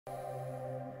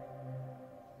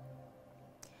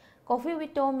Coffee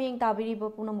with Tom Ming Tabiriba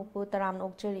Punamupu Taram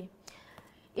Okcheri.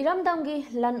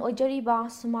 Iramdamgi Lan Ojeriba,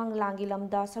 Sumang Langi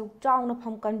Lamda, Saruktown of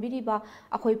Hamkan Biriba,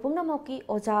 Akoi Punamoki,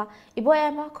 Oza,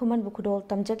 IBOYAIMA, Kuman Bukudol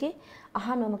Tamjaki,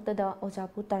 Ahana Maktada, Oza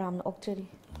Putaram Okcheri.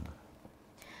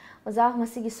 Oza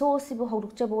Masigi so Sibu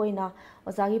Hodukchaboina,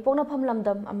 Ozagi Pona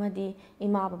Pamlamdam, Amadi,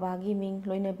 Ima Babagi Ming,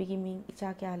 Loina Bigiming,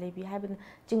 Ichaka Lebi, having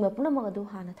Jingma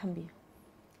Punamadu Hana Tambi.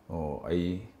 Oh,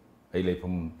 I lay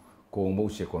from Kongo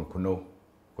Sekon Kuno,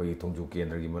 where you tongue to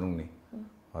Kendra Gimanuni.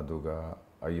 Aduga,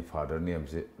 I father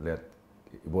names it let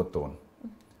Iboton,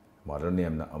 mother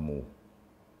name na Amu.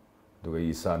 Duga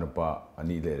Isanapa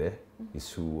Anile,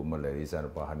 Isu Malay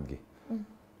Sanapa Hangi.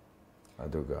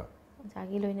 Aduga. I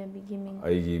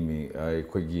give me, I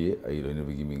quiggy, I learn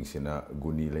beginning Sina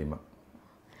Guni Lema.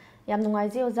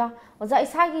 Yamnungazi Oza, Oza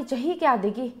Isagi, Jahika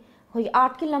Digi, who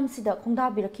art kilam sida,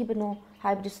 Konda be a kibano,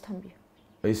 hybrid stambi.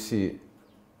 I see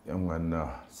young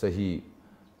Sahi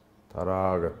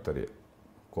Taragatari,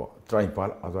 trying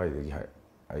pal, as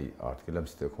I art kilam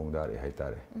sida Kondari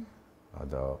Haitare.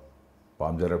 The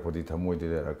Pamjara put it Hamu de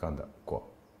Rakanda,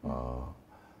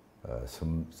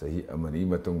 some say a mani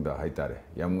matunda haitare,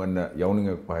 Yamana yawning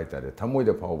a paitare, Tamu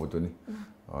the power button,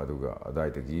 Aduga,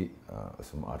 Adaitagi,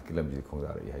 some art kilometers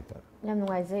Kondari haiter.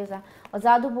 Yamuiza,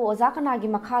 Ozadubu, Ozakanagi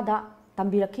Makada,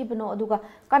 Tambira Kibano, Aduga,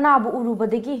 Kanabu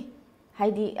Urubadegi,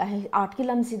 Heidi art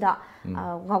kilamsida,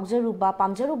 Gauzeruba,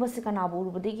 Pamjeruba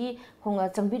Sikanabu Urubadegi,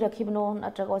 Honga Tambira Kibano,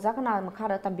 Ozakana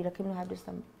Makara, Tambira Kibano have this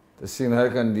time. The scene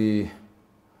can the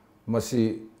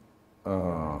Masi.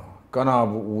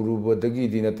 Kanabu Uruba Dagi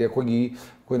Dina Tekogi,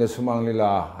 Queen Sumang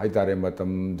Lila, Haitare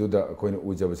Matam, Duda, Queen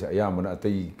Ujabas, Ayamana,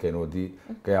 Tay, Kenodi,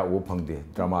 Kaya Wupangdi,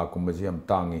 Drama Combazium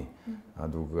Tangi,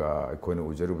 Aduga, Queen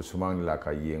Ujaru Sumang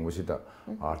Laka Yang, was it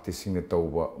artist in the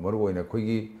Toba, Moro in a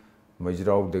Quigi,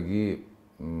 Majrao Dagi,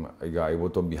 a guy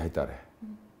Wotom be Haitare,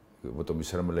 Wotom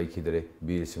Serma Lake Hidre,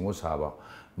 be Simosaba,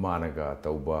 Managa,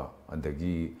 Toba, and the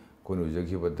Gi, Queen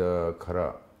Ujaki, but the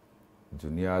Kara,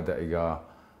 Junia, the Ega.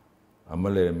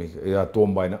 Amalemi, ya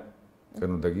Tombaina,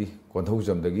 Kanudagi,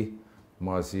 Quanthusam Dagi,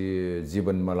 Masi,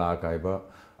 Ziban Malakaiba,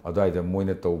 Adai the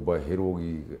Moina Toba,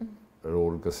 Herogi,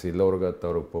 Roll Cassi, Lorga,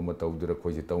 Torok Pomata, the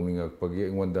Koji Towning, Pagi,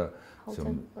 wonder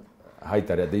some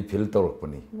Haitare, they pill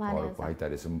Torpani, or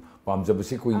Haitare, some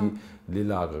Pamjabasiqui,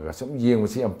 Lila, some young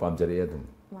was and Pamjariadum.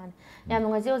 Man,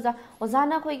 Yamuazosa,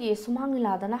 Ozana Quigi,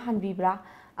 Sumangla, Dana Hanbibra,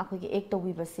 a quick ecto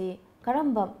Vibasi.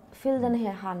 Caramba, fill the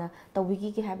hair hana, the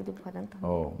wiki habit of Kadant.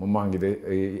 Oh,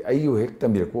 Mangi, I hector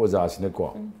miracles as in a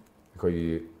call.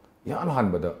 Yan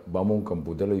Han, but the Bamon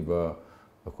Campudeliba,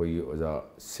 a quay was a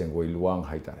Sengway Luang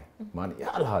Haitare. Man,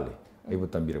 Yal Hali, able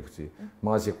to be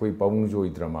Masi Quay Paunjo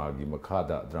Dramagi,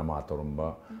 Makada,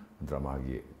 Dramatorumba,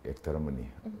 Dramagi, Ectaramani.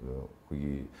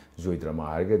 We Zoe Drama,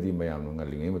 Agadi, Mayam,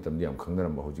 Lingamatam,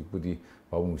 Kangaramba, Hojipudi,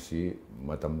 Paunsi,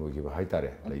 Matam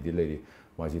Haitare, Lady.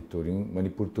 Maji touring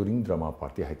Manipur touring drama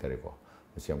party haitereko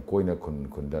siam koina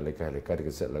kunda leka leka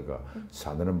setlaga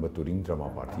sadanamba touring drama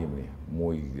party mani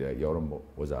moi yauram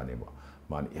ozane ba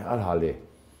man yal hale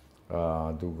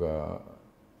duga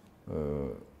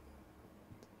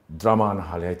drama na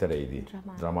hale haitere idi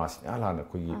drama yal hana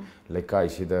koi leka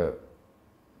isida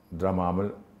drama amal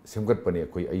simgat pani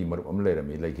koi ai marup am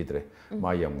lerami laikitre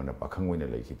ma yam ngana pakhang oina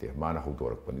laikite mana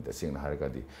hodorak pani da singna harga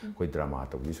di koi drama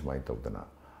to gi sumai tawdana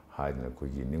Haidna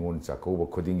Kugi, Ningun Sako,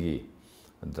 Kodingi,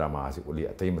 and Dramasi, Uli, a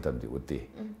Tamatam di Uti,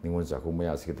 Ningun Sako,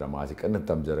 Mayasi, Dramasic, and the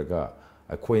Tamjaraga,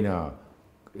 a Quina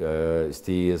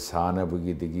Stee, Sana,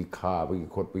 Bugi, Digi, Ka, Bugi,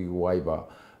 Kopi, Waiba,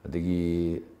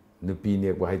 Digi,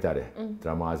 Nupini, Waitare,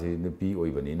 Dramasi, Nupi,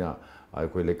 Oivanina, I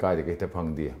quite like I get a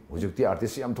pangdi, which the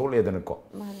artist I'm told than a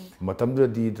cop.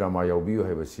 Matamda di drama Yabu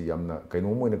have a Siamna,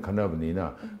 Kanomo in a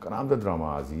Kanabnina, Kanam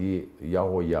drama,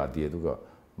 Yaho Ya, Dieduga.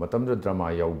 Matamda drama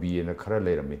Yaubi and a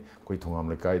Karalerami,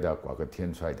 Kuitungam Lakaida,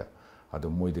 Quakatian Sida, at the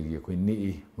Moidagi,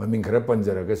 Quini, Maming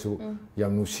Karapanzaragasu,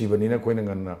 Yamu Sivanina,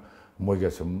 Quinangana,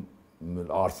 Moigasum,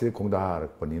 Arsi Kondahar,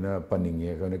 Panina,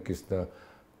 Paninga, Ganakista,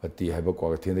 at the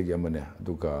Habaquatin Yamane,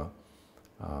 Duka,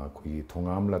 Qui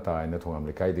Tongam Lata and Tongam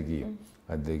Lakaidagi,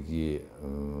 and the Gi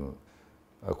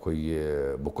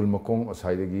Bukulmakong,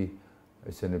 Osidagi,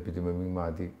 a Senapiti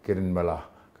Madi, Kerin Mala.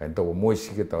 And to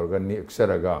Moisik organ,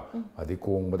 Xeraga, at the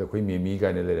Kong, but the Queen Mimiga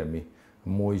and Lerami,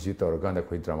 Moisit organ, the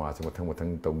Queen Drama,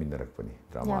 Matan to Minarapani,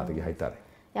 Drama, the Haitare.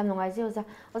 Yamuazosa,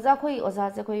 Ozakoi,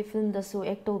 Ozazakoi film the Su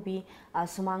Ectobi,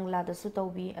 Sumangla the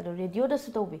Sutobi, at the radio the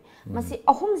Sutobi. Masi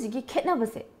Ahumziki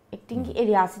Kenabase, acting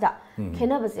Eliasida,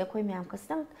 Kenabase, Quimiam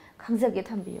Castan, Kamza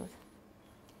Tambios.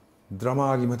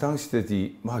 Drama Gimatang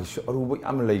City, Max Aruba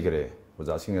Amlegre. Was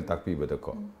asking a tacky with a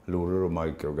co. Luru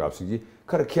micrographs,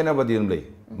 Karakena Badimley,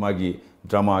 Magi,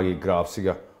 Dramagi,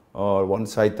 Grapsiga, one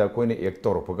side ता कोई ने एक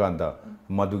तौर पर गांदा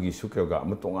मधुगी सुक्योगा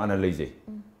मतोंगाना लेजे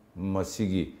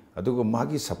मसीगी अदुगो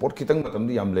मागी support कितंग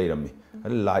मतमदी याम Laramie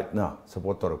light ना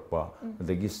सपोर्ट तौरपा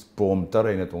अदगी पोम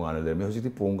तरैना तोंगाना लेरमी होजिति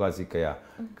पोंगा सि कया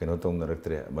कनो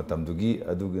तोंगनरक्तरे मतमदुगी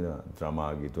अदुगिना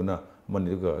ड्रामा गी तुना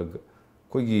मनिदुगा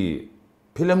कोई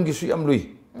फिल्म की याम लुई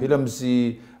फिल्म सी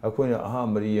अखोइना अहा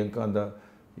मरी यंकांदा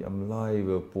याम लाइव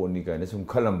पोनी काइना सुम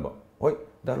खलंबा होय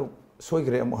दारु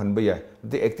सोइग्रे अमु हनबा याय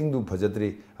दे एक्टिंग दु फजद्रे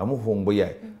अमु होंबा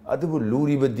याय अदुबु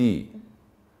लुरिबदी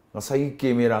ngasai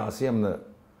camera se amna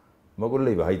magul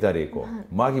lei bai tare ko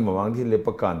magi mamang thi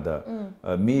lepa kanda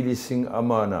mi lising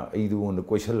amana idu on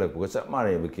question lak ko sa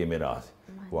mare be camera se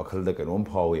wakhal da kanom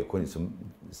phawe khoni sum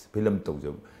film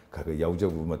tawjab kha ga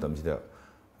yawjab matam sida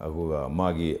aguga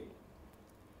magi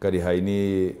kari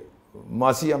haini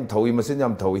masi am thawi masin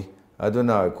yam thawi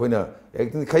aduna khoina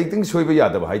acting khaiting soiba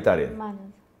yada bai tare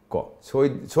ko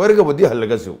soir ga budi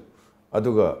halaga su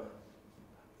aduga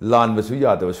लान बसु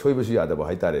यादव सोई Basu Yadav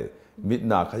high तारे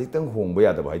मितना खजितंग Hong बया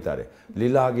Yadav high तारे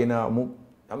लीला गेना अमुक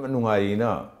यम नुंगाई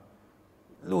ना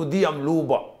लुदी यम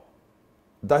लुबा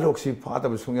dialogue सी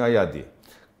फातब सुंगा यादी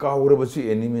Cavour Basu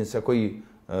anime सा कोई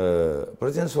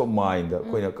प्रेजेंस ऑफ माइंड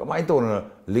कोई ना कमाई तो ना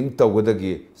लिंक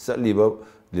तवगदगी सलीबा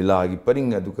लीला की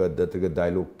परिंग अदुका दतग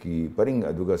डायलॉग की परिंग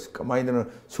अदुगा कमाई ना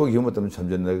सोगी मतम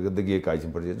समझनगदगी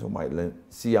काइजिन presence of mind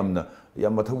C Yamuna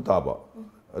Yama मथौ Taba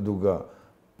अदुगा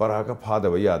पराका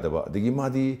फादब Yadav अदगी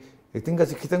Modi acting का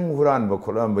खितंग हुरान ब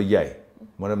खोलाम ब याय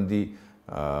मरमदी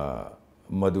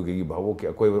मधुगी भावो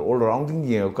के कोई ऑल राउंडिंग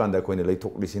ये कांदा कोई ले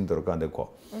थोक लिसिन तोर कांदा को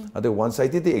अदे वन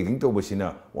साइड ते एक्टिंग तो बसिना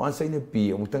वन साइड ने पी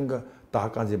अमुतंग ता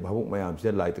कान से भावो मयाम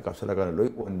से लाइट कासला का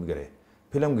लोई ओहन गरे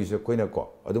फिल्म की से कोई ना को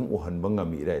अदुम ओहन बंगा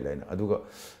मी राय लाइन अदुगा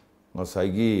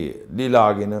ngसाइगी लीला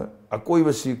गेना अकोई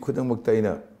बसी खुदंग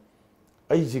मक्तैना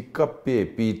आई जी कप्पे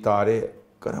पी तारे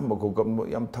करम को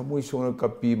यम थमुई सोन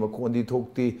कपी मकोंदी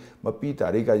थोक्ती मपी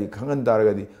तारी का खंगन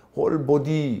तारगदी होल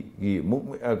बॉडी की मुक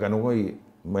कनो कोई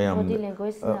मयाम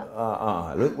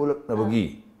लोई उलक नबगी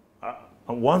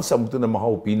वन समुतुना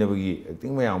महाउ पीनबगी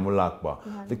एक्टिंग मयाम लाकबा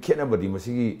द खेनबदी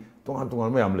मसिगी तोंगान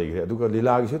तोंगान मयाम लेगे अदुगा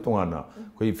लीला की तोंगाना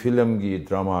कोई फिल्म की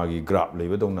ड्रामा की ग्राफ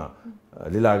लेबदोंना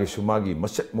लीला की सुमागी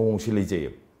मसत मोंग सि लेजे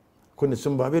कोन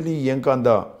सुमबाबेली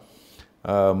यंकांदा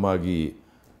मागी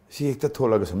सी एक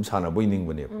थोलग सम साना बोइनिंग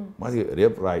बने मासी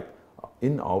रेप राइट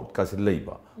इन आउट का से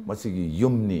लेबा मासी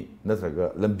युमनी नत्रगा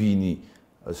लंबीनी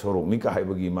सोरोकनी का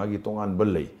हाइबगी मागी तोंगान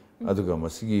बल्लै अदुगा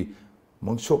मासी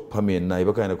मंगसोक फमेन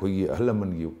नाइबा कायना खोगी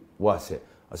हलमन गी वासे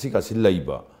असी का से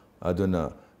लेबा अदुना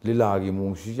लीलागी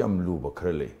मोंगसी याम लुबा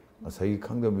खर ले असई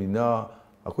खंगमिना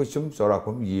अखोय सुम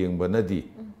चौराखम येंगबा नदी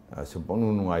सुम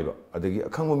पंगनु नुंगाइबा अदगी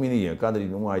अखंगबा मिनी यें कादरी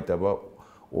नुंगाइतबा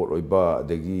ओरबा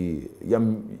अदगी यम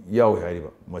याव हारिबा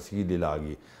मसी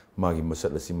लीलागी मागी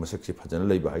मसत असी मसक्सी फजन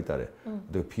लेबा हाइतारे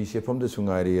अदु फी सेफम द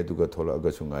सुंगाइरे अदुगा थोला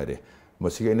अगा सुंगाइरे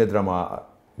मसी इन ड्रामा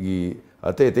गी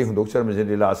अते अते हुंदोक चरम जे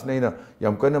लीला असनैना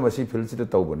यम कन मसी फिल्म सित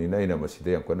तौबनी नैना मसी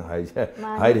दे यम कन हाइसे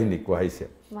हाइरे निको हाइसे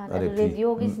अरे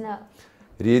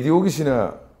रेडियो गिसना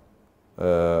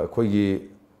खोगी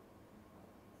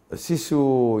सिसु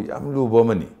यम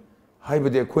लुबमनी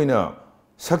हाइबदे खोइना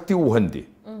शक्ति उहंदी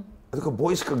अदुगा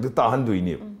वॉइस कक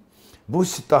ताहनदुइने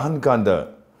वॉइस ताहन कांदा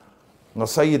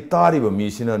ngसाई तारिबा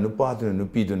मीसिना नुपादुना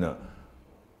नुपीदुना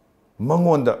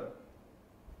मंगोंदा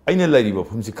आइना लाइरिबा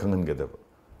फमसि खंगनगदब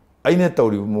आइना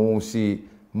तौरिबा मोंगसि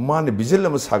माने बिजल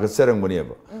अमा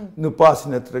सागचरंगबनेबा नुपासि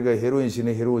नत्रगा हेरोइन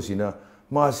सिना हेरोसिना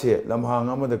मासे लमहांग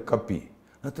अमदा कपी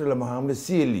नत्र लमहांग अमदा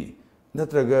सेली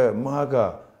नत्रगा मागा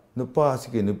नुपासि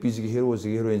के नुपीसि के हेरोसि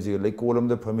हेरोइन सि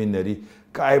लेकोलमदा फमिनरी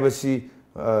काइबसि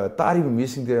तारिबा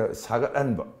मीसिंगदे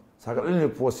सागतअनबा सागतअनने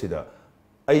पोसिदा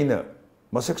आइना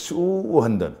मसक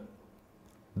सुहंदन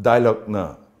डायलॉग ना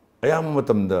अयाम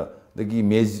मतमदा दगी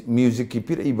म्यूजिक की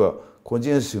पिरइबा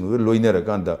खोजेन सुनु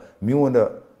लोइनरकांदा मिओंदा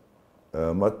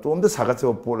मतोमदा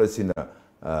सागतसो पोलसिना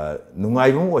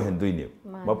नुंगाइबम ओहेंदोइनी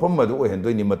मफम मदु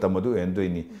ओहेंदोइनी मतम मदु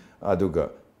ओहेंदोइनी अदुगा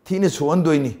थीने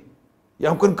सुअंदोइनी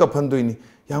यामकन कफंदोइनी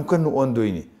यामकन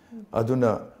ओंदोइनी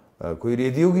अदुना कोई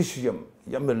रेडियो की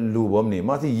यम लुबमनी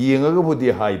माथि येंगगबुदि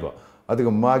हाइबा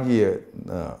अदुगा मागी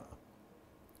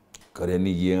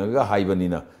करेनी येंगगा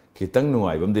हाइबनिना खितंग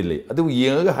नुंगाइबमदि ले अदु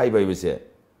येंगगा हाइबाइबसे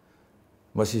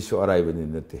मसी सो अराइबनि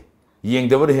नते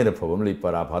येंगदबर हेना फबम ले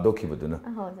परा फादोखिबदुना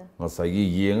ngसाई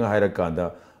येंग हाइरकांदा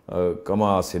कमा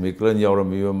सेमिक्लन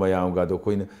यावरमिबा मयामगा दो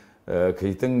कोइन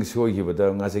खितंग सोइखिबदा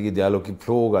ngसाई डायलॉग की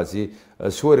फ्लो गासी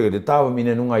सोरगदि ताबा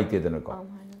मिना नुंगाइतेदना को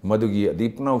मदुगी अदि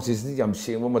प्रोनाउंसिएशन याम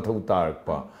सेंगबा मथौ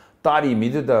तारकपा तारी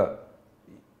मिदुदा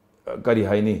करी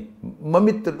हाइनी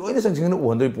ममित लोइना संसिंगन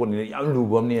उहंदोइ पोटनि याम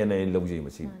लुबमनि एना लौजै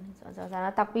मसी ओजाना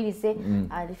ताकपीरिसे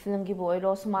फिल्म की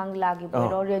बोइरो सुमांग लागी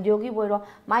बोइरो रेडियो की बोइरो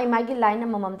माई माई की लाइन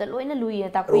मममता लोइना लुइए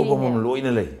ताकपीरि ने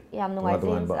लोइना लई याम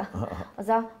नुगाइजे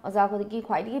ओजा ओजा को की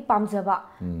ख्वाइदगी पामजबा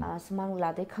सुमांग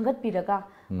लादे खंगत पिरगा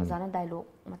ओजाना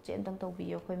डायलॉग मचे अंतंग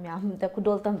तौबियो खोय म्याम दा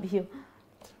खुदोल तंबियो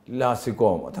लासिको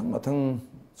मथंग मथंग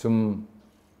सुम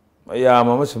याम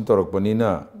अमा सुम तोरकपनिना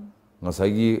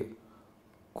ngसाइगी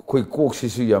खोई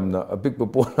कोक्सिसु यामना अपिकप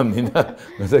पोलमनिना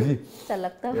ngसाइगी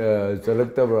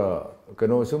चलक्तबा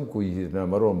कनो सुम कुइना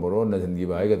मरोन नजनगी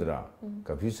बाइगदरा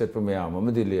कफि सटप मयाम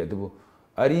अमदि ले अदु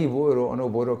अरि बोरो अनो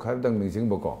बोरो खरदंग निसिंग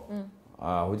बको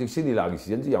होजिक सिनि लागी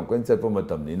सीजन याम कन चटप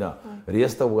मतमनिना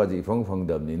रेस तवगा जी फंग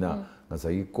दमनिना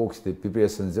ngसाइगी कोक्सते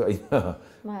प्रिपरेशन जो आइना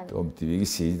तोम टीवी की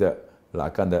सीदा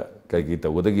लाकांदा कई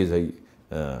तवगदगी सही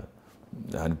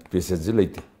पेसेज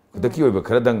लेते खुदकी ओइबा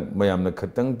खरदंग मयामना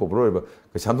खतंग पॉपुलर ओइबा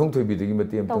सामथों थोइबिदगी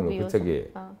मतेम तंग लखुचगे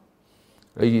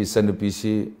अई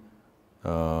सनपीसी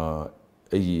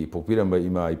अई पोपिरम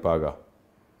इमा इपागा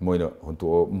मोइना हुंतो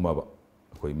माबा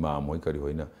कोई मा मोइ करी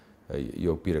होइना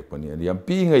योगपिरकपनि याम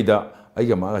पिङैदा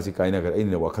अइगा मागासि काइना कर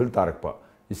अइना वखल तारकपा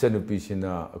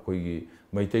इसनपीसिना अखोइगी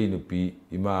मैतै नुपी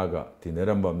इमागा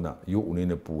तिनरम्बमना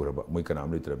युउनिना पुरबा मोइ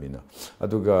कनाम लेत्रबिना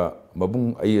अदुगा मबुंग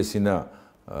अइ असिना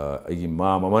अइगी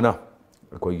माम अमना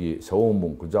अखोइगी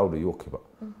सौमुंग कुजाउद योखिबा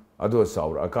अदो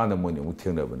साउर अकाना मोइने मु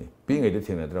थेंनबनि पिङैदा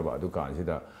थेंनद्रबा अदु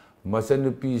कानसिदा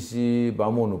मसनपीसी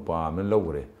बामोनु पामन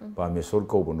लौगरे पामेसोर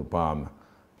कौबनु पाम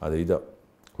अदैदा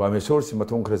पामेसोर सि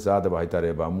मथों खरा जादबा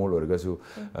हाइतारे बामोल ओरगसु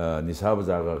निसाब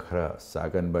जागा खरा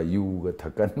सागनबा युगा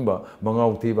थकनबा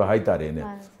मंगाउथीबा हाइतारेने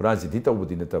फ्रांस दि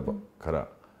तौबदि नतबा खरा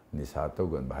निसा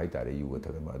तौगनबा हाइतारे युगा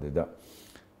थकनबा अदैदा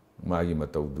मागी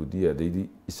मतौदुदि अदैदि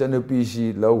इसनपीसी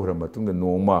लौगरा मतुंग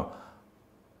नोमा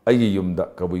अगी युमदा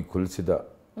कबुई खुलसिदा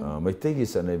मैतैगी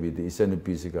सनबिदि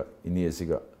इसनपीसिगा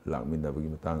इनेसिगा लामिनबगी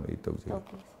मतंग लै तौजे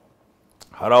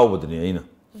हराउबदनि अइना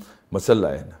मसल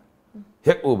लायना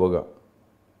हेक उबगा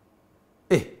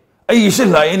अई इसे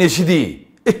लायने सिदी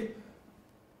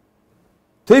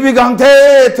थोइबी गांथे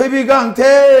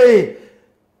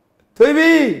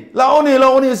थोइबी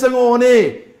लाओनी संगोने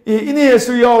इने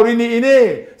सुयाउरिनी इने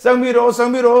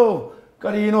संबिरो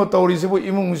करिनो तौरिसिबु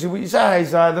इमुंसिबु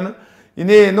इसादना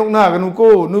इने नोकनागनुको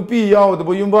नुपी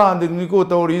याउदबु युम्बांदनुको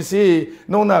तौरिसि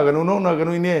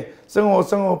नोकनागनु इने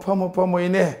संगो फमो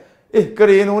इने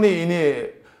करिनोनी इने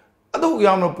अदु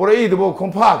यामनो पुरैदबो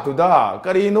खोंफाक्तुदा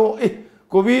करिनो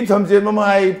कोबी थमजे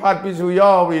ममाई फाटपिसु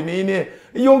याउरिनी इने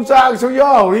योंचाकसु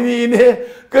याउरिनी इने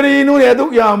करिनो ने अदु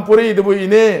याम पुरैदबु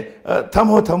इने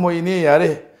थमो इने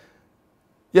यारे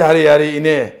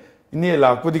इने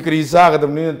लाकपुदी करी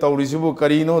सागदमनि तौरिसिबु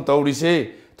करिनो तौरिसे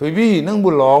थोइबी नंबु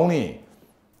लाउनी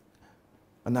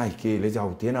अनाइ के ले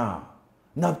जाउतेना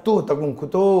नबतो तकुं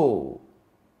खुतो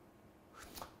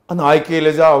अनाइ के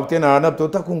ले जाउतेना नबतो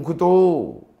तकुं खुतो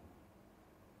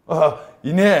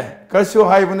इने कसो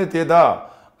हाइबने तेदा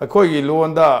अखोइगी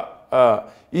लोंदा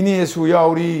इने सु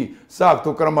याउरी साक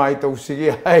तो करमाइ तौसिगे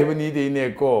हाइबनी दे इने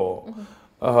को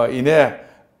इने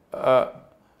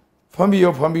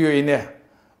फंबियो इने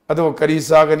अदो करी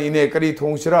सागन इने करी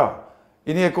थोंसरा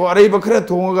इने को अरे बखरा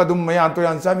थोंगा दुम मयान तो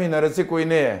यान सामिनरसे को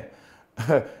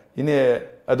इने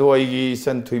अदो आइगी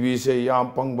सन थुबी से याम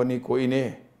पंगबनी को इने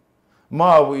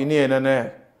माबु इने नने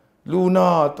लूना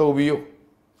तौबियो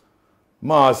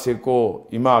मा से को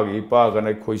इमागी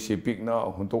इपागन खोइसे पिकना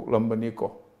हुंतोक लंबनी को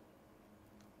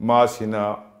मा सिना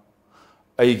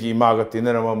आइगी इमागा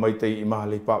तिनरमा मैतै इमा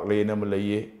लेपाक लेनम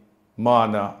लइए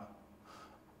माना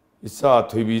इसा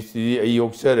थुबी सी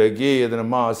अयोक्सरगे यदन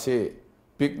मा से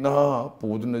पिकना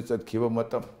पुदन चतखिबा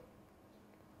मतम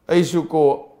ऐसु को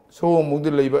सोमुंग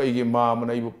लेबा आइगी मा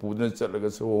मनैबु पुदन चलगा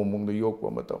सोमुंग योकबा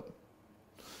मतम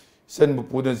सनबु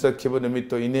पुदन चतखिबा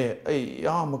नमितो इने ऐ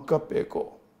याम कपे को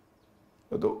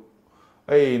अदो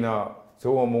ऐना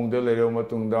सोमुंग लेरो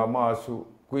मतुंगदा मासु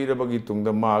कुइरबगी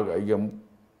तुंगदा मागा आइगम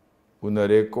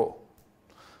उनरे को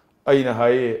ऐना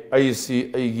हाय ऐसी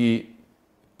आइगी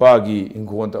पागी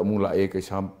इंगोंता अमुला एक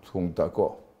शाम थोंगता को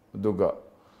दुगा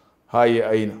हाय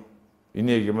ऐना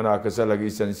इने के मना कसलगी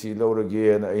संसी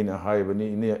लौरगे न ऐना हायबनी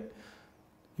इने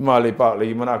हिमालय पाक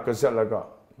लई मना कसलगा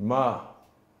मा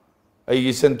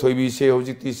ऐगी सन थोइबी से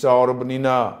होजिति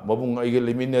सावरबनीना मबुंग ऐगे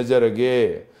लेमिनजरगे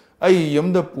ऐ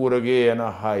यमदा पुरगे ना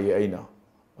हाय ऐना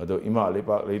अदो हिमालय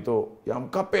पाक लई तो याम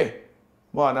कपे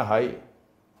माना हाय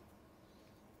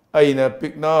ऐना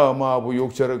पिकना माबु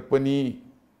योक्चरकपनी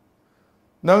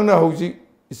नंगना होजि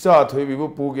इसा थोइबीबु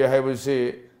पुगे हायबसे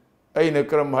ऐना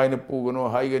करम हायना पुगनो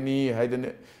हायगनी हायदने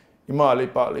हिमालय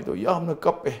पाक लई तो यामना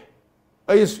कपे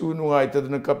ऐसु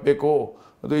नुगाइतदना कपे को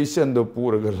अदो इसेंदो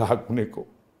पुरगा लाकने को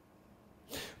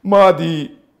मादी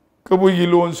kabui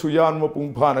lon su yan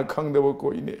mapung phana khangdaba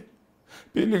ko ine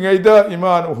pilingaida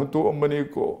iman hunto amani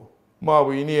ko ma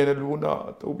bu ine na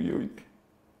luna tobiyo ine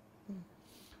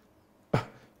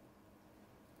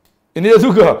ine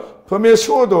aduga phame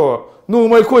sodo nu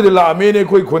mai ko de la mene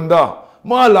koi khunda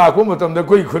ma la ko matam da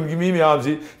koi khun gi mi myam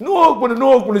si no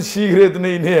kun sigre de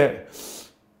ne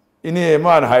ine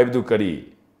man haibdu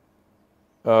kari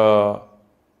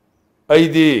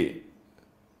aidi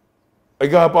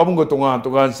aiga pabung ko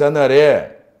tongan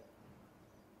sanare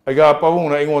aiga pabung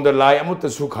na ingon da lai amut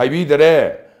su khaibi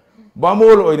dare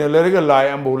bamol oina lerega lai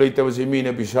am bu leita basi mi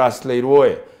ne bisas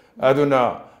leiroi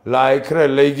aduna lai khra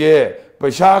leige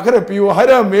paisa khra piu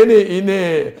hara mene ine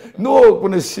no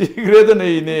kun sigre de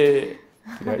ne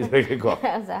ko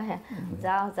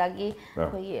zagi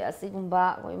khoi asigumba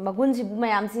magun si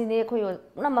mayam si ne khoi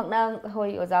namak na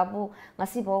hoi ojabu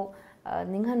ngasi bo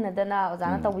ninghan nadana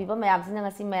ozana tawbiba mayam sin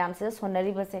ngasi mayam se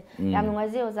sonari base yam nungai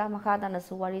je oza makha dana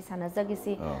su wari sana jagi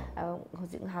si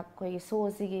hojik hak koi so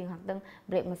si gi hak dang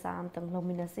break masa am tang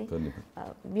lominasi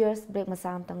viewers break masa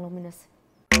am tang lominasi.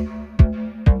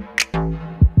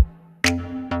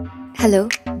 Hello,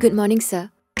 good morning sir.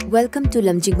 Welcome to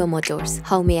Lamjingba Motors.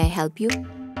 How may I help you?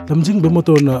 Lamjingba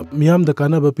Motor na miyam da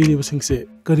kana ba piri basing se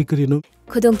kari no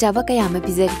khudong chaba kaya ma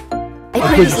pizari.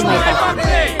 Ai sumai pa.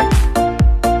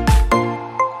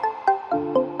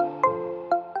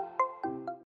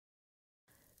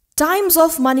 Times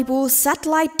of Manipur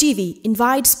Satellite TV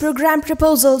invites program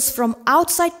proposals from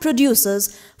outside producers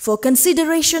for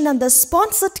consideration under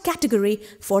sponsored category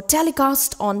for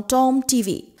telecast on TOM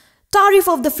TV. Tariff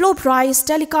of the floor price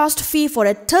telecast fee for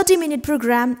a 30-minute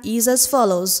program is as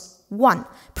follows. 1.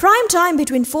 Prime time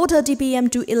between 4:30 p.m.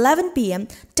 to 11 p.m.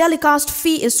 Telecast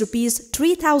fee is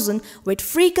 ₹3,000 with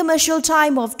free commercial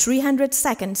time of 300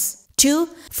 seconds. 2.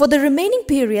 For the remaining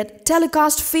period,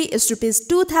 telecast fee is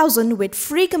 ₹2,000 with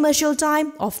free commercial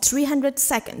time of 300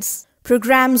 seconds.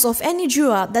 Programs of any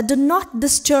genre that do not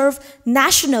disturb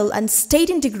national and state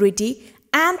integrity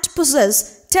and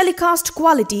possess telecast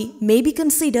quality may be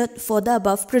considered for the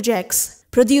above projects.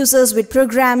 Producers with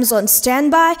programs on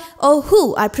standby or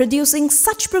who are producing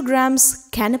such programs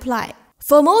can apply.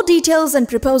 For more details and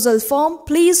proposal form,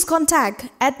 please contact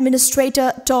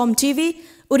Administrator Tom TV,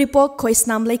 Uripok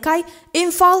Khoisnam Laikai,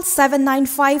 Imphal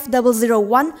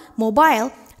 795001,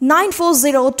 mobile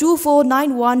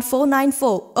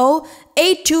 9402491494 or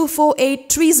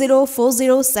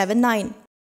 8248304079.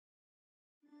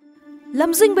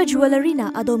 Lamjingba Jewelry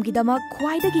na adom-gidama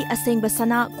khwaidagi asengba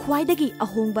sana khwaidagi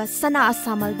ahongba sana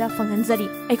asamalda fanghanjari.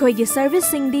 Aikhoigi service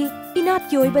singdi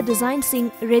inat yoiba design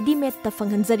sing ready made ta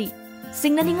fanghanjari.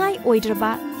 Singnaningai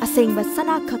oidraba asengba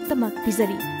sana khaktamak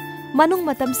pizari. Manung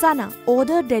matam sana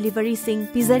order delivery sing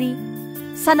pizari.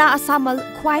 Sana asamal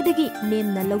khwaidagi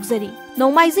nemna logzari.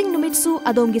 Nomaizing numitsu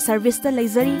adomgi service ta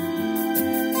leizari.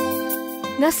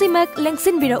 Ngasimak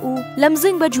lengsin birau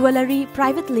Lamjingba Jewelry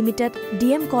Private Limited,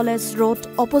 DM College Road,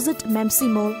 opposite Memsi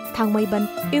Mall, Thangmaiban,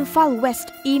 Imphal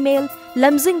West. Email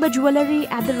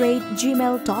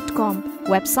lamjingbaJewelry@gmail.com.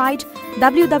 Website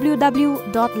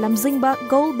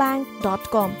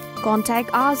www.lamjingbagoldbank.com. Contact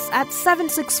us at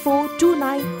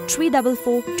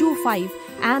 764293445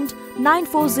 and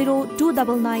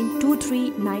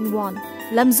 940-299-2391.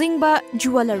 Lamjingba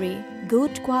Jewelry.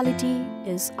 Good quality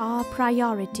is our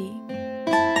priority.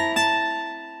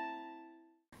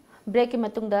 Break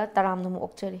matungda taram numu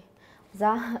okchari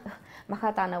za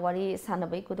makha tana wari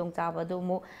sanabai kudong chaba du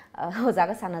mu oza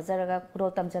ga sanazaraga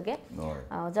ro tamjage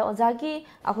ja oza gi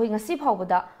ahoi ngasi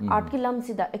phawbada art ki lam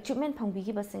sida achievement phangbi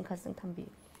gi basing khasing thambi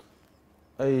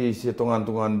ai se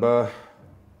tongan ba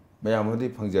mayam hodi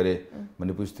phangjare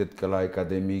Manipur State Kala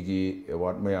Academy gi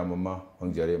award mayam ma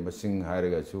phangjare masing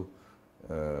hairaga chu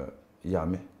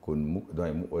yame kun mu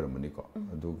dai mu oramani ko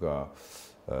aduga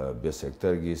best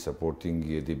actor ki supporting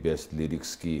ki the best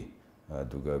lyrics ki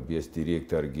aduga best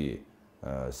director ki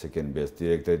second best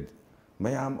director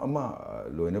mayam ama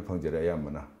loina phangjare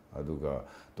ayamana aduga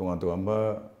tongan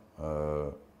ba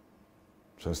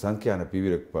संस्थान क्या ना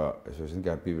पीविरक्पा association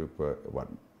क्या पीविरक्पा वाट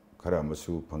खरा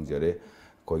मसु फंगजरे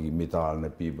कोई मिताल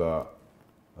न पीबा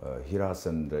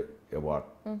हिराचंद्र award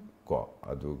को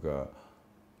अदुगा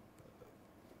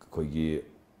कोई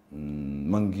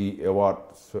मंगी अवार्ड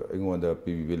इंगोंदा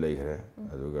पीबी लेखरे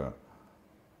अदुगा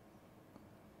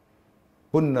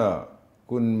पुन्ना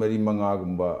कुन मरी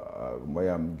मंगागुंबा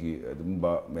मयाम की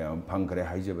अदुंबा मयाम फंगखरे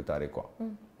हाइजे बतारे को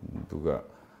अदुगा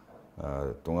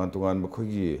तोंगान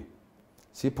मखोगी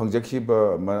सी फंगजखिबा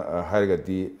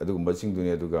हारगति अदुगुंबा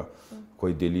सिंगदुने अदुगा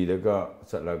कोई दिल्ली दगा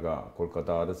चलगा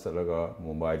कोलकाता दा चलगा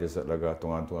मुंबई दा चलगा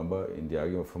तोंगान तोंगानबा इंडिया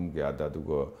की मफम गया दा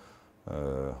अदुगो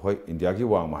hoi India ki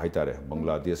wang ma hai tare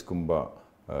Bangladesh kumba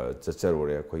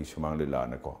chacharore akhoi sumang lila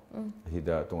na ko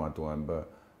hida tungan ba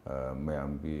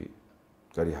mayam bi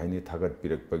kari haini thagat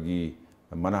pirak pagi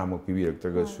mana mak pibirak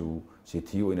taga su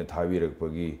sithi oina thabirak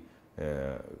pagi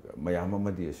mayam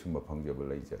amadi asumba phangjaba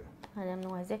leijara yam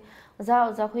nuaise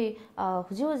oza khoi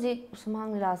huji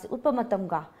sumang lila se utpa matam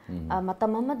ga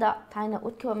matam amada thaina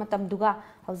utkhiba matam duga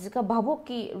hojika babok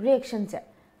ki reaction je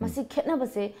masi khetna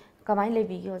base kamai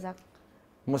lebi gi oza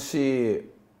masi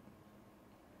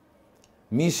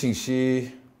mi singsi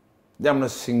yamna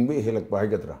singbi helak ba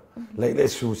hagadra laile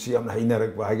su si yamna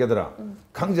hainarak ba hagadra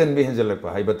khangjan bi henjalak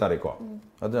ba haiba tare ko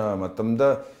ada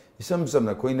matamda isam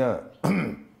samna koina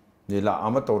nila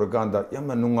ama tawraganda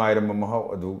yamna nungairam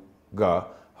mahau adu ga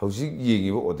hauji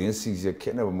yengi bo audience singse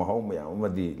khena ba mahau mayam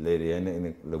amadi leire ina ina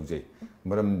laujai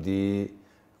maramdi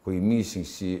koi mi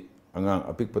singsi angang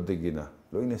apik pategina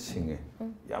loina singe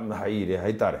yamna haire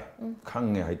haitare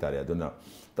khange haitare aduna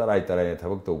tarai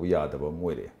thabak to buya da ba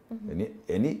moire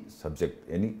any subject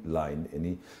any line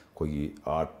any koi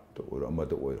art or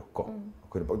amada oir ko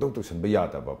koi bakdok to san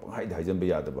buya da ba hai jan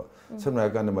buya da ba samna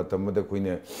kan matam da koi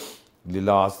ne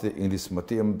lilas English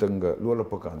matem danga lola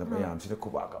pa kan mayam sina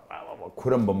kuba ka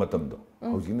khuram ba matam do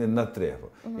hojin ne natre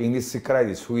English sikrai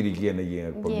di suiri gi na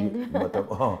yeng pa matam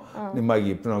ni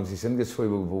magi pronunciation ge soi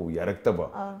bu yarak ta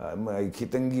ba mai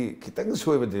kitang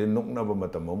soi ba de nok na ba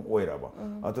matam om oira ba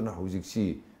atuna hojik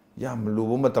si yam lu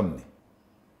ba matam ni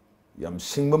yam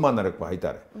singba manarak ba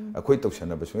haitare akhoi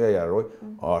toksana ba suya yaroi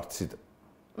art sit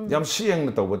yam siang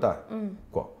na to ba ta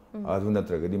ko aduna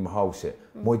tragedi mahause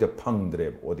moida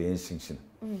phangdre audience singsin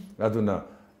aduna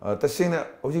tasena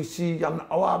hojik si yam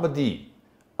awabadi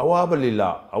awaba lila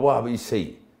awaba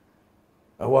isei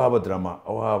awaba drama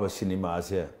awaba cinema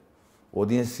ase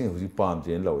audience sing hojik pam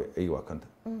jen lawe ei wakanta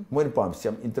moin pam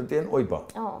siam entertain oiba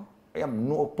yam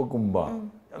nok pagumba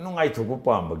yam nungai thobu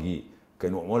pam bagi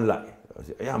kaino mon lai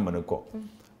ayam mana ko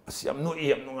asiam no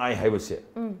yam nungai haibase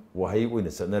wahai oina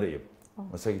sanare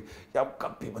masai yam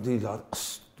kapi madu la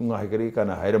tungai kari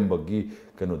kana hairam bagi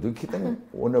kaino du kitang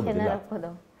ona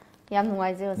bula yam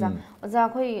nungai je oza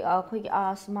khoi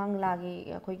asmang lagi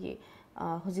khoi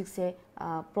hojik se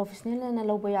professional na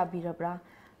loba ya birabra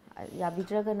ya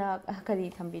bidraga na kari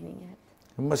thambini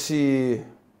masi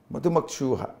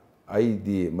madumakchu ai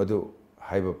di madu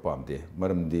haiba pamde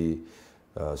maramdi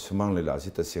sumang lela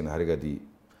si taseng harigadi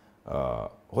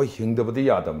hoi hingdabadi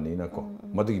yadamni na ko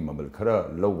madugi mamal khara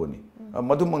lawani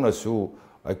madumangna su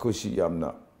aikosi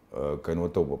yamna kaino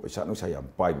toba paisa nusa yam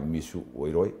pai mi su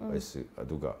oiroi asi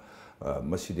aduga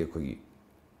maside khoi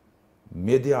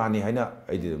media ni haina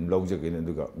aidi lawjage ne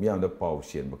aduga miyamda pau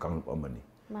sien ba kanglup amani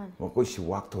makoi si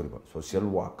wak thoriba social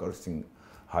worker sing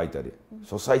haitare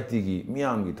society gi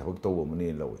miyamgi thabak toba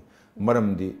mani lawe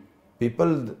maramdi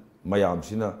people mayam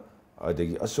sina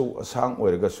adegi asu asang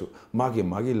oiragasu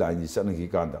magi line sanagi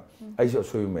kanda aiso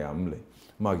soi mayam le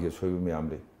magi soi mayam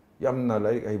le yamna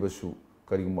like aibasu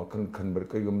kari makhan khanbar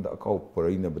kari gumda akau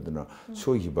paraina badana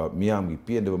soi hiba miyam gi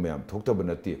piendaba mayam thokta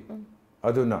banati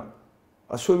aduna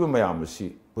asoi mayam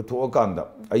si putho kanda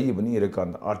ai bani ira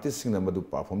kanda artist sing na madu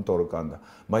perform tor kanda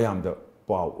mayam da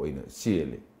pau oina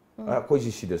chele akoi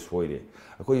si da soire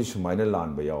akoi sumaina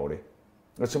lan ba yaure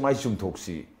asumai sum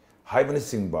thoksi haibana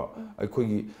singba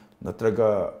akoi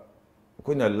natraga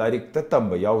koina lyric ta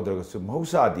tamba yaudra su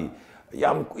mausadi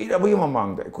yam kuira bagi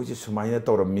mamangda ko si sumaina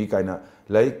tawrami kaina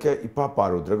lyric ipa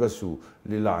parudraga su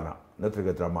lilana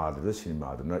natraga drama da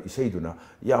cinema da isei duna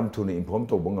yam thuna inform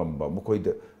to bangamba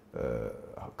mokoida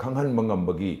khanghan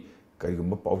mangambagi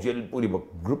karigumba paujel puri ba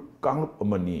group kanglup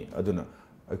amani aduna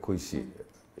akoi si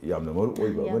yamna maru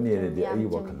oiba bani de ai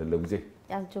wakhal lawje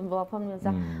yam chumbo wafam ni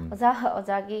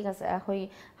oza gi ga sa khoi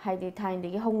haidi thain de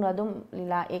gi hongna dum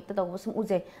lila ek ta tawbu sum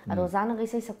uje aro zana ga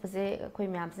sei sakpase khoi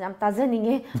myam se am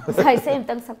tajaninge sai se am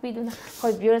tang sakpi duna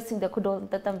khoi viewers sing da khudol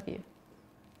ta tampi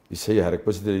isei harak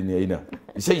pasde ni aina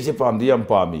isei se pam di yam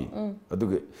pami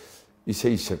aduge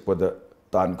isei sakpada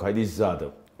tan khaidi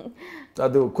zada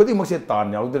adu khudi makse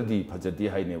tan yaudrdi phajati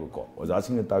haine ko oza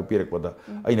sing ta pirak pada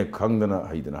aina khangdana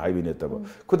haidana haibine taba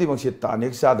khudi makse tan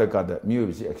ek sada ka da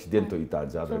miu si accident to ita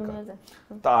zada ka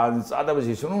tan sada ba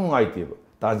si sunu ngai te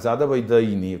tan sada ba da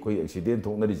ini koi accident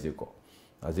thok nari je ko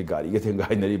aji gari ge theng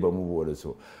gai nari ba mu bo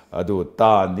so adu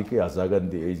tan di ke asagan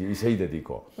di isei da di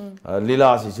ko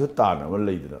lila si su tan ma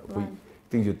leidana koi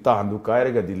ting ju tan du kai ra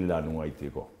ga di lila nu ngai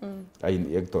te ko ain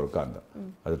ek tor kanda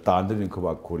adu tan du ko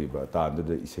ba khori ba tan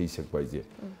du isei sak ba je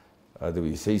adu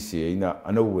isei si ina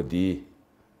anawadi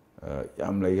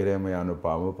yam lai gare ma yanu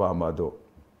pa ma do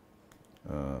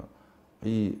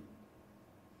ai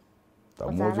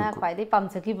Ozana khwaidai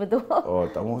pamjaki bado. Oh,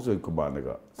 tamo joy kumana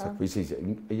ga sakpi sei se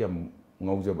ayam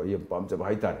ngaujaba ayam pamjaba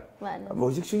haitare.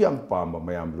 Hojik su yam pamba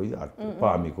mayam loi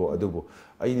pami ko adubo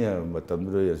aina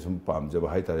matam ro sum pamjaba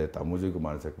haitare tamo joy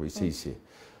kumana sakpi sei se.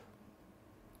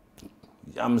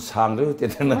 Yam sang ro te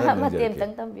na Ma tem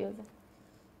tang tam biu.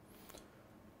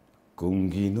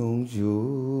 Kungi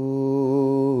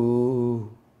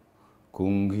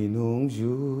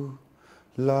nungju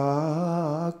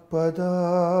lakpada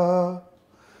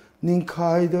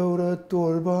Ninkai daura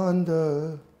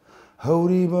torbanda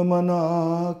Hauriba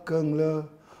mana kangla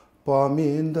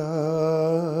paminda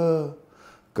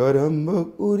Karamba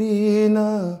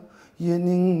urina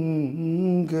yeningani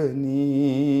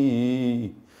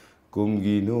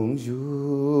Kungi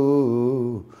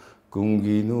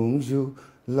nungju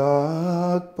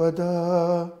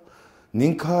lakpada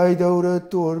Ninkai daura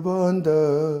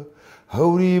torbanda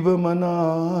Hauriba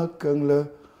mana kangla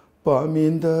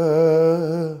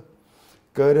paminda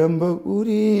Karamba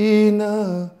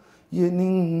urina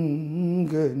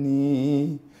yeningani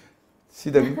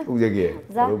Sidang ujage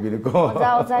robin ko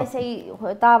Oza sei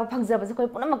ta phangjaba se khoi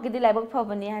punamak ki dilai bak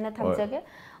phabani hana thamjage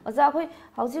oza khoi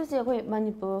hauji se khoi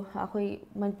manipur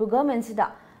government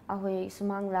sida ahoi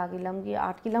sumang lagi lamgi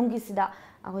art ki lamgi sida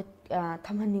ahoi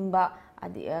thamhaningba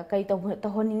adi kai to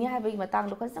honinge ha bagi matang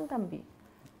lo khasang thambi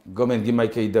government ki mai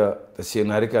kai da seng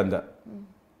hari kanda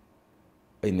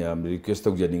aina request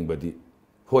tau janing badi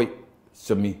hoi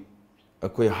sami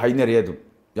akoi hainare adu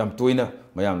yam toina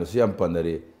mayam na yam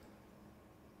panare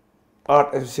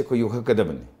art se ko yukha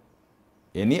kadabani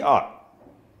any art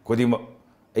kodima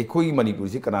ai khoi manipur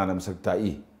si kanana masak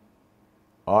tai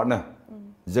art na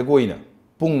jagoina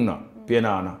pungna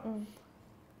penana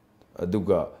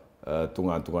aduga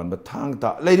tungan ba thang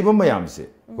ta leiriba mayam se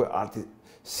ko art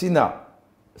sina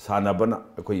sanabana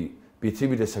akoi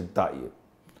prithvi de sakta i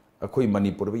akoi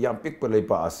manipur ba yam pik pa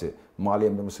leipa ase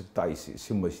malem de sakta i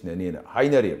simmasina ne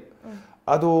hainare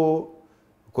ado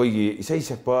koi gi isai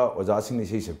sakpa oja sing ni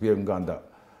isai sakpirang ganda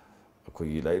koi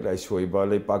gi lai soiba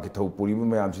leipa ki thau puri ma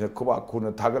mayam sina khoba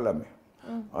khuna thagalame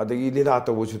adagi lila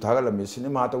to bu thagalame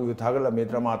cinema to bu thagalame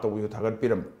drama to bu thagat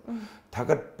piram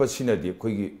thagat pasina di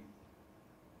koi gi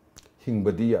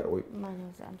hingbadi ya oi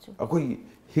akoi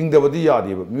hingdabadi ya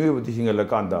di myebadi hingala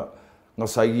kanda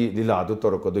ngasai gi lila do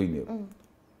torakadoini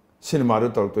cinema do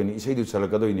torakadoini isai du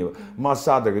salakadoini ma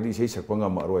sadagadi isai sakpa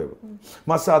ngam aroi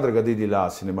ma sadagadi lila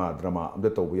cinema drama amda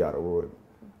to bu ya aroi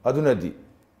aduna di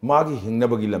magi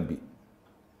hingnabagi lambi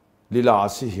lila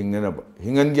asi hingnanaba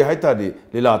hingangi haitadi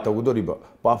lila tawdoriba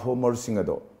performer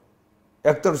singado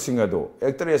actor singado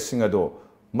actress singado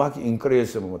magi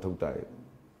encourage ma thautai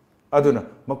aduna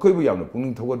makoi bu yamna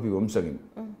pungning thawat bi bam sangin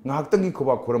ngaktangi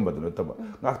khoba khoram badu nataba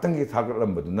ngaktangi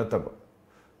thagalam badu nataba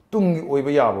tungi oiba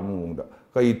yaba mungda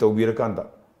kai tawbira kanda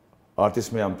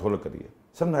artist mayam tholakadi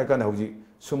samna kan hauji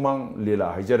sumang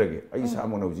lila haijarage ai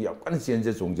samang hauji yam kan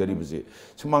chenje chongjari bise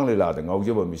sumang lila da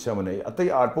ngaujeba misamane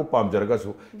atai art po pamjaraga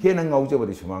su hena ngaujeba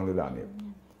di sumang lila ne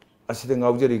asida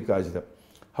ngaujari ka asida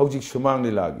hauji sumang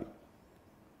lila gi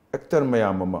actor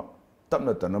mayam mama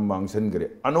tapna tana mangsan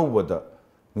gre anobada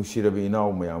nushirabi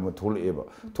inaw mayam tholeba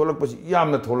tholakpasi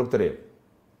yamna tholaktare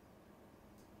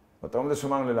matamda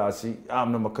sumang lila si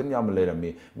yamna makan yam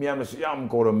lerami miyamna su yam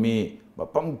korami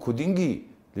mapam khudingi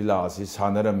lila si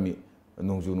sanarami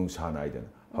nungju nung sanaidana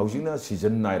haujina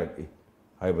season nairaki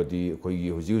haibadi koi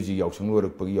huji yausang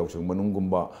lorakpagi yausang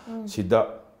manunggumba sida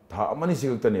tha amani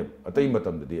sigaktane atai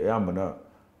matamdadi ayamana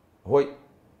hoi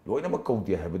loina ma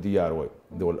kaudi haibadi yaroi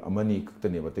dol amani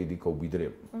kaktane batai di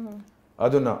kaubidre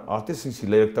aduna artist sing si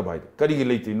layakta bai kari gi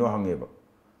leitino hangeba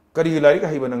kari gi larik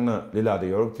haiba nangna lila da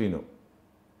yoroktrino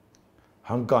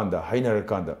hangkanda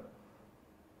hainarakanda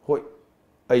hoi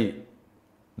ai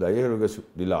layeroga su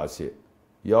lila se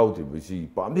yaudri bisi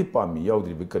pami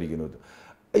yaudri bi kari gino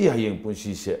ai hayeng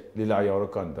punsi se lila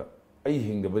yorakanda ai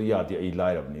hingda ba yadi ai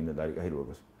lairabni na larik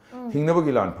hairoga hingnaba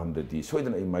gi lan phamda di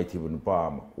soidana ai maithibu nupa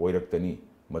ama oiraktani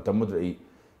matamudra ai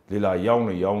lila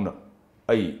yauna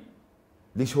ai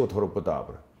lisho thorok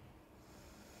patabra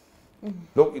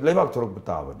lok leibak thorok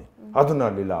patabani aduna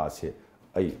lila se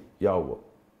ai yawa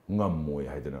ngammoi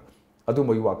haidana adu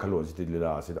mai wa khalon si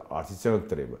lila se artist changak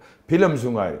tareba film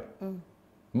sungai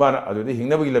mana adu de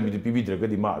hingnaba gi lambi pibi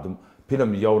dragadi ma adum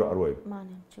film yaura aroi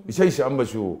isai se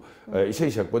ambasu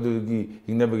isai sakpadu gi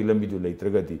hingnaba gi lambi du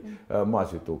leitragadi ma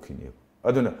su tokhini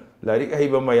aduna larik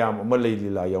haiba mayam ama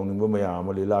leilila yauningba mayam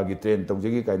ama lila gi train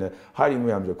tawjegi kaina hari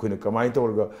mayam je khoina kamai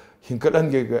tawrga hinkalan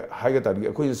ge haiga tar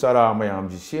ge khoi sara mayam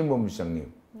ji sembam sangi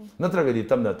natraga di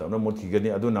tamna tamna mothi gani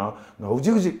aduna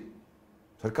hauji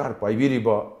sarkar paibiri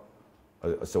ba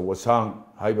asawasang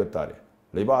haiba tare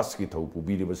लेबास की थौ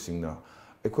पुबीरिबसिंगना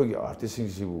अखोगी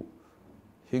आर्टिस्टसिंगसिबु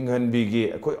हिंगहनबिगे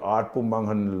अखोई art पु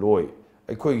मांगहन लोय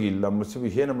अखोगी लमसिबु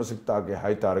हेना मसक तागे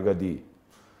हाय तारगदी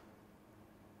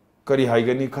करी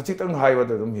हाइगनी खचितंग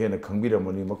हाइबद दम हेना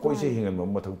खंबिरमनी मकोइसे हिंगन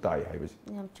मथौ ताय हाइबस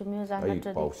याम चुम्यो जा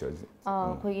नत्रदि पाउसे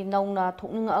अखोगी नौना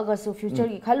थोकनिंग अगसु फ्यूचर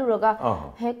की खलुरगा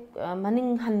हेक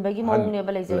मनिंग हनबगी मौने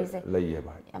बले जैसे लई है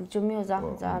भाई याम चुम्यो जा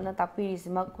जाना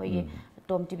ताकपिरिसिमा खोगी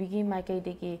टॉम टीवी की माइकई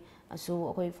देगी असु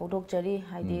अखोई फोटोक्चरी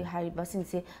हाइदि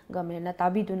हाइबसिंगसे गवर्नमेंट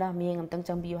ताबिदुना मियेंग अमतंग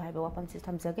चंबियो हाइबा वाफमसे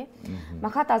थमजगे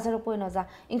मखा ताजरपोइना जा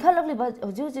इंखलगलिबा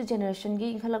हजु जेनरेशन की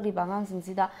इंखलगलिबा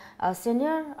गांगसिंगसिदा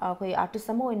सीनियर अखोई आर्टिस्ट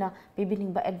अमा ओइना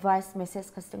पिबिनिंगबा एडवाइस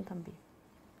मेसेज खस्टिंग थम्बी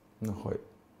होय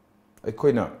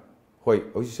अखोइना होय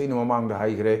ओइसेना ममांगदा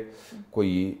हाइग्रे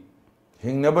कोई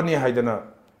हिंगनबनी हाइदना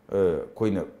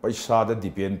कोइना पैसादा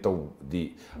डिपेंड तो दी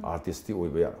आर्टिस्ट ती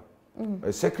ओइबा या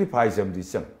sacrifice am di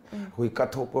sang hui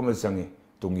kathokpa ma sangi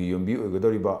tungi yumbi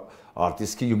oigodoriba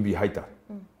artist ki yumbi haita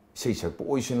sei sak po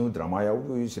oisinu drama yaw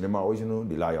du cinema oisinu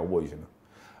dila yaw oisinu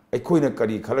aikoina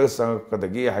kari khala sang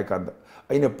kadage hai kan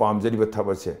aina pamjariba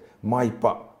thabase mai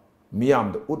pa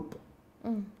miyam da ut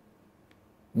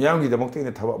miyam gi damak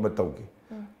tina thaba ma tawgi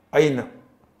aina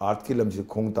art ki lamsi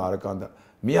khong tar kan da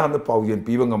miyam da pawyen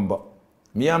piba ngamba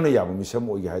miyam na yabu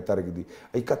misam oi hai tar gi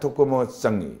ai kathokpa ma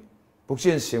sangi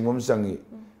पुक्सेन सेंगम संगी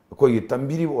अखोई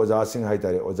तंबिरी ओजा सिंग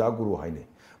हाइतारे ओजा गुरु हाइने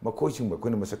मखोई सिंग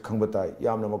बखोइना मसक खंग बताय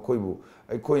यामना मखोइबु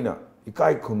अखोइना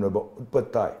इकाई खुमनब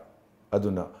उत्पत्ताय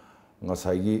अदुना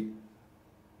ngसाइगी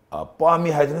पामी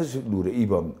हाइदना लुरे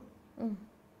इबम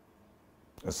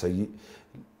ngसाइगी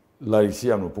लाइसी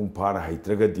यामनो पुंग फाना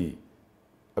हाइत्रगदी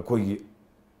अखोइगी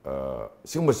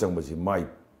सिंग संगबसी माइ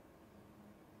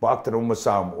पाक्तरो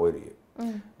मसाम ओइरी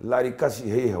लारी कासी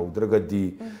हे हौद्रगदी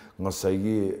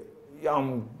ngसाइगी याम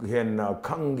हेना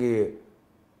खंगे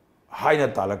हाइना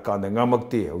तालकान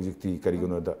ngamakte hojikti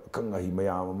kariguno da khang hi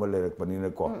mayam ama lerakpanina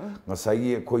ko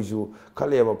ngasai khoisu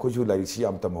khaleba khoisu lai si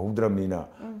am tam hudramnina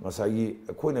ngasai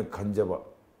khoina khanjaba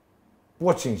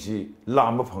poching si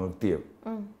lamba phangakte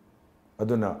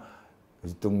aduna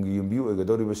tungi yumbi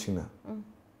oigadoriba singna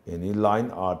any line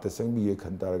art sangbi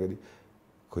khantaragadi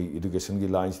khoi education gi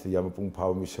lines te yam pung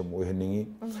phawa mi sam oihaningi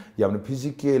yamna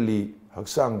physically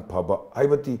haksang phaba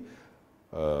haibati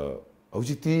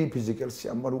Ojiti physical si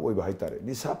amaru oiba haitare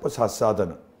ni sapa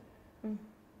sasadana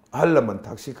halaman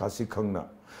thaksi khasi khangna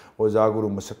oja guru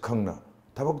masak khangna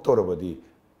thabak torabadi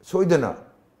soidana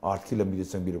art ki lambi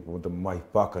sangbi ro pum mai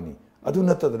pakani adu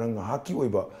natadana ngahaki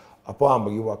oiba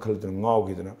apambagi wakhal dana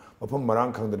ngawgidana mafam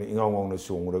marang khangdana ingaw ngawna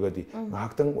songuragadi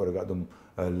ngahaktang oraga adum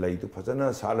laidu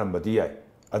phajana salambadi yai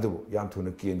adu yam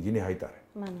thuna ken gini haitare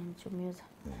माने चुम्यूजा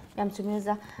याम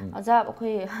चुम्यूजा अजा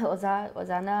अखोई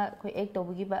ओजाना अखोई एक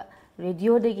तोबगी बा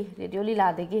radio लीला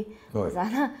देगी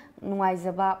ओजाना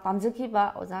नुवाइजबा पामजखिबा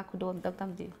ओजा खुदोम तक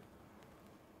तमजी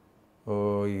ओ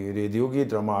radio की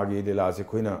ड्रामा की लीला से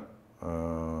खोइना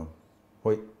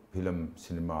होय फिल्म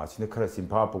सिनेमा सिने खरा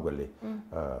सिंफा पुगले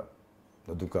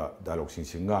अदुका डायलॉग सिंग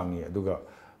सिंगांगी अदुका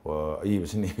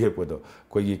अयिबसिने बेपदो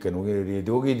कोई कनोगे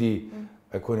रेडियो की दी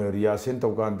अखोइना रियासन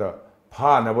तौकांदा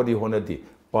फानबदी होनदी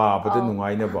पाबद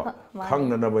नुंगाइनबा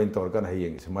खंगनबा इन तौरकन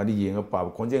हयेंग समानी येंगा पाब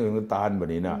खोंजेंग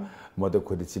ताहनबनिना मद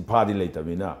खुद सिंफादी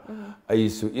लेतबिना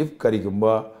अइसु इफ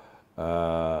करिगुंबा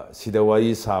सिदा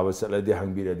वारी साब चलदि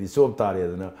हंगबिरदि सोब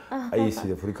तारेदना अइ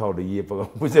सिदा फुरिखाव दे येपगा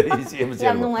बुजरी सेम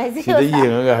सेम सिदा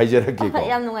येंगा हाइजरके को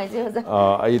याम नुंगाइजे होजा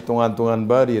अइ तोंगान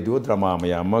बा रेडियो ड्रामा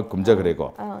मयाम कुमजगरे को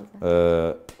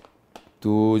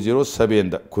 2007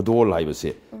 दा खुदोल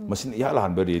हाइबसे मसिन इहा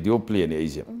लहान बा रेडियो प्ले ने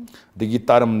इजे दगी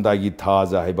तारम दागी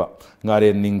थाजा हाइबा ngaरे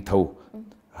Ningthou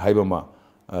हाइबमा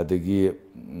दगी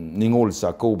निंगोल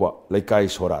चाकौबा लैकाई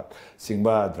सोरात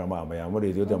Simba drama मयाम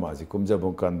radio drama से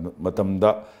कुमजबो kan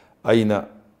matamda aina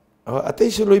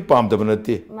ataisu loi pamdaba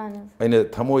nate aina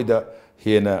thamoida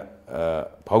hena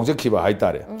phaujakhiba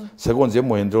haitare sagon je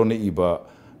mohendro ne iba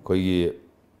koigi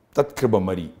tatkhriba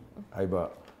mari haiba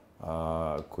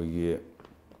koigi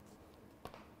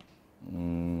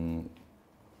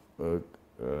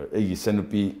एगी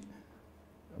सनुपी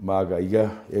मागा इगा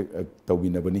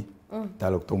तौबिनबनी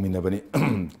डायलॉग तौमिनबनी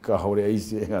का हौरे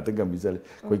ऐसे गात गमी चले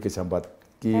कोई केसंबात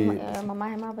की ममा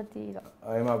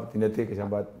हेमावती नते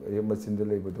केसंबात मसिंदो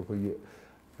लेबदो कोई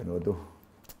कनो दो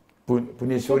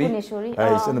पुनेश्वरी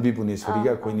आई सनुपी पुनेश्वरी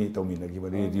का कोई नहीं तौमिनगी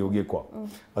बनी रेडियो गे को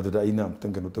अदुदा आइना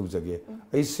तंग कनो तौजगे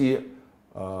ऐसी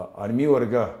आर्मी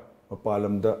वर्गा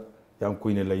मपालमदा याम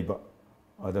कोइने लैबा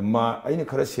अदमा आइना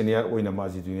खरा सीनियर ओइना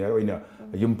माजी junior ओइना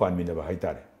yum पानमिनबा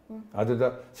हाइतारे अदुदा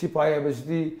सिपाई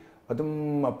Basadi Adam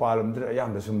मपालमद्र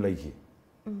यामदा sum लैखि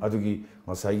अदुगी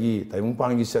ngसाइगी ताइमुं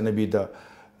Pangi सनबीदा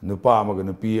नुपा अमगा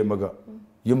नुपी अमगा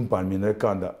yum panminara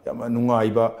kanda yama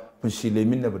nungaiba punsi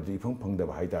leminabadi phang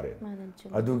phangdaba haitare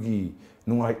adugi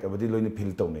nungai tabadi loina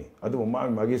feel tawne adu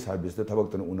magi service da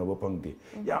thabak tan unaba phangdi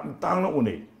yam tangna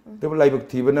une tebal laibak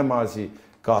thibana masi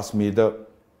Kashmir da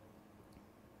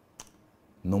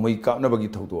nomai kapnabagi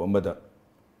thawdo amada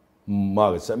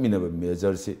maga saminaba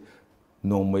major si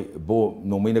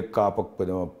nomai na kapak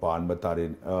pada pan batare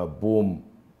bom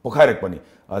pokhairak pani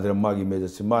adra magi major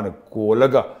si mana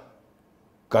kolaga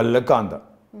kallakanda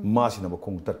masina ba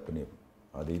khong tat pani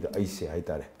adida aise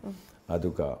haitare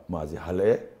aduga maji hale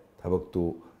thabak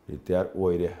tu retire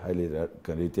oire highly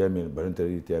retirement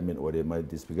voluntary retirement oire mai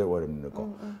speaker oire ko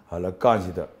halakan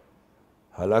sida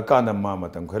halakana ma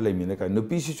matam khalai mina ka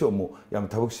nupi si cho mo yam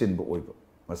thabak sin bo oiba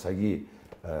masagi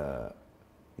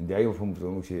India yo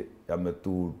from si yam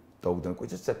tu tau dan ko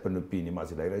chat pan nupi ni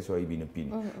masi lai so ibi nupi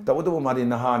ni taw to ma di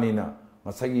nahani na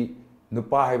masagi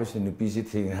nupa hai basi nupi si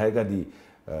thing hai ga di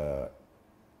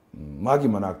magi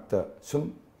manakta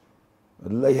sum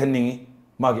lai haningi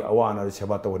magi awana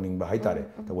seba to haning ba hai tare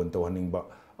tawon to haning ba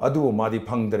adu ma di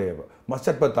phang dare ba ma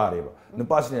chat pa tare ba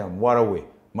nupa si yam warawe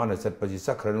mana chat pa ji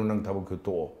sakranu nang thabuk ku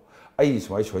to ai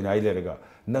swai swai nai le ga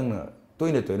nang na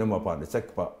toina ma pa na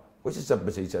chak pa ko chat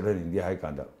ba sei chat ran India hai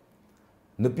kanda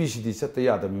nupi si di chat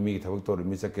ya da mi thabuk to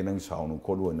mi chak ke nang saunu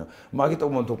ko lo na magi to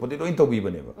mon to pa di loin to bi ba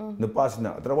ne ba nupa si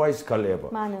na otherwise khale ba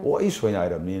o ai swai nai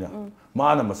ram ni na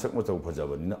mana masak mo to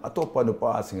phajaba ni na atopa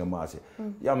nupa singa ma se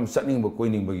yam satning ba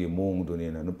koining ba gi mong do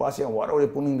ne na nupa si waro le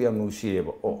puning yam nu si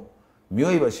ba o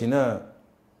mioi ba sina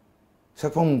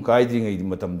sakpham kai ding ai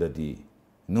matam da di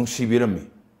nung si birami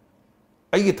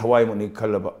ai gi thawai mo ni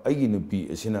khalaba ai gi nupi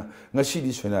asina ngasi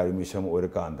di soinari mi sam oira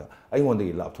kanda ai ngon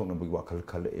de lapthok na bi wakhal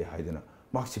khal e haidana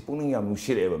mak si puning yam nu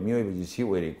si re ba mioi ba ji si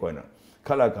oire ko na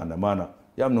khala kanda mana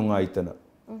yam nungai tana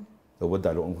do ba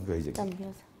dalo ong kai je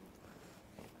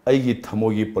ai gi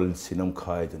thamogi pal sinam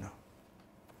khaidana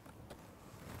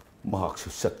mak su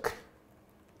sakre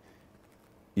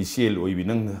isiel oibi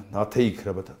nang na thai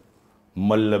khrabata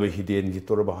mallaba hiden gi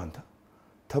torba hanta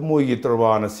thamoi gi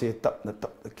torbana se tapna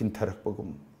kin tharak pagum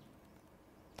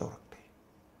torakte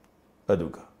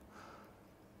aduga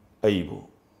aibu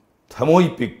thamoi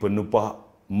pik panupa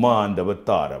mandaba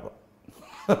taraba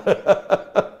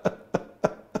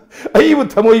aibu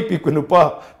thamoi pik panupa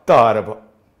taraba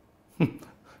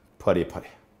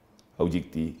fare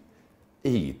hojikti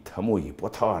ei thamoi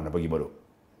pothana bagi maro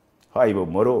haibo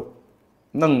maro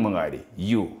nang mangairi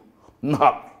you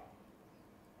nak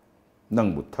nang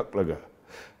bu thaklaga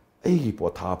ei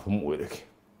pothapum oirake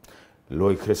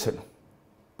loi khresan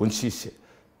punsi se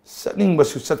saning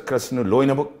basu sat krasnu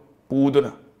loinabak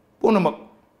puduna punamak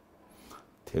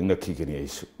thengna khigani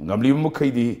aisu ngamli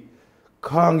mukhaidi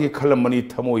khangi khalamani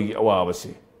thamoi gi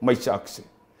awabase maichak se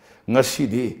ngasi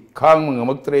di khang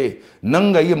ngamaktre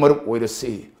nanga ye marup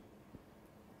oirase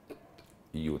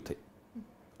you the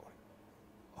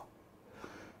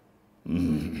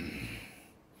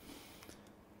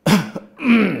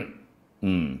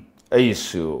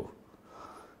aisu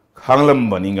khanglam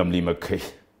bani ngamli makai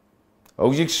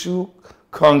aujiksu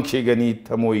khangkhegani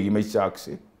thamoi gi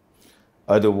maichakse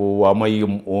adubu wa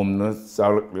mayum omna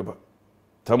chalakliba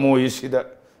thamoi sida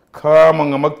khama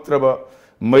ngamaktraba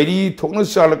mari thokna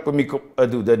chalakpa mikup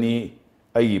adudani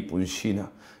ai punsina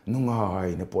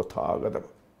nungai na pothagadaba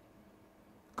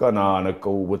kanana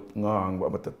kawut ngang ba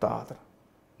mata tadra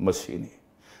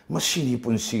masini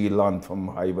punsi lanfam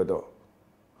haibado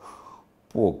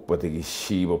pok patagi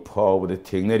siba phawda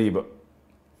thengnariba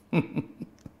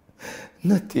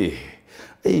nate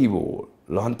aibo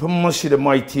lanfam masida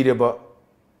maithireba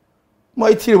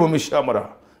mishamara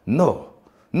no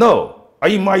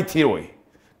ai maithiroi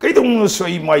kaidong so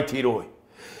ai maithiroi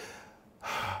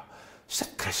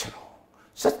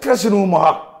satkrasano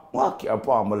ma ki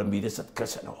apa malambi de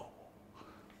satkrasano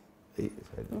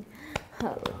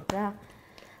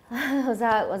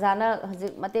Ozana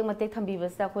hojik matek thambi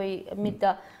basa khoi mit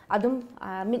adum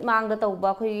mit mang da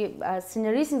tawba khoi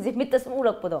scenery sing je mit sum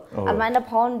ulak podo almaina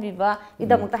phone biba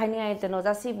idam ta hani ai teno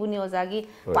za si buni ozagi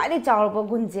pai chawl ba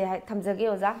gunje thamjage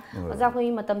oza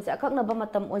khoi matam se akhakna ba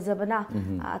matam ojabana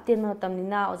ten matam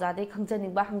nina oza dei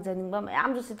khangjaning ba hangjaning ba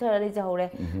mayam ju sithar ri jahore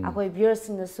akhoi viewers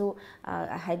sing su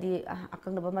haidi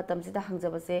akangna ba matam se da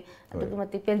hangjaba se adugi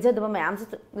matik penje da ba mayam su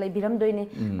leibiram doine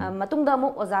matung da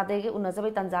mu oza dei ge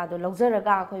unajabai tanja do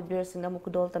logzaraga akhoi viewers sing da mu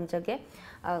kudol tamjage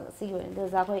si yo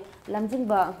da khoi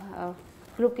lamjingba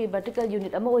group ki vertical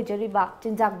unit ama ojariba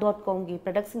chinjak.com gi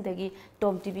production tagi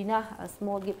tom tv na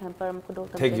small gift hamper am kudol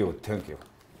tamjage thank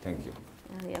you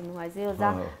yam nuaje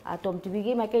oza tom tv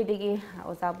gi makai degi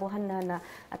oza bo hanna na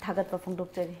thagat pa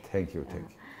phongdok chari thank you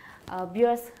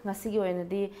viewers ngasi gi oina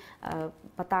di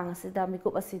patang asida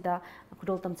mikup asida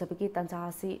khudol tamchapiki tanja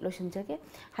asi losinjage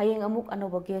hayeng amuk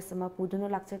anoba guest ama pudunu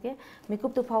lakjage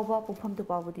mikup tu phawba pumpham tu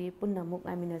pawbudi punna muk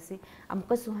aminasi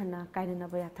amka suhana kainana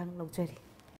ba yathang lojari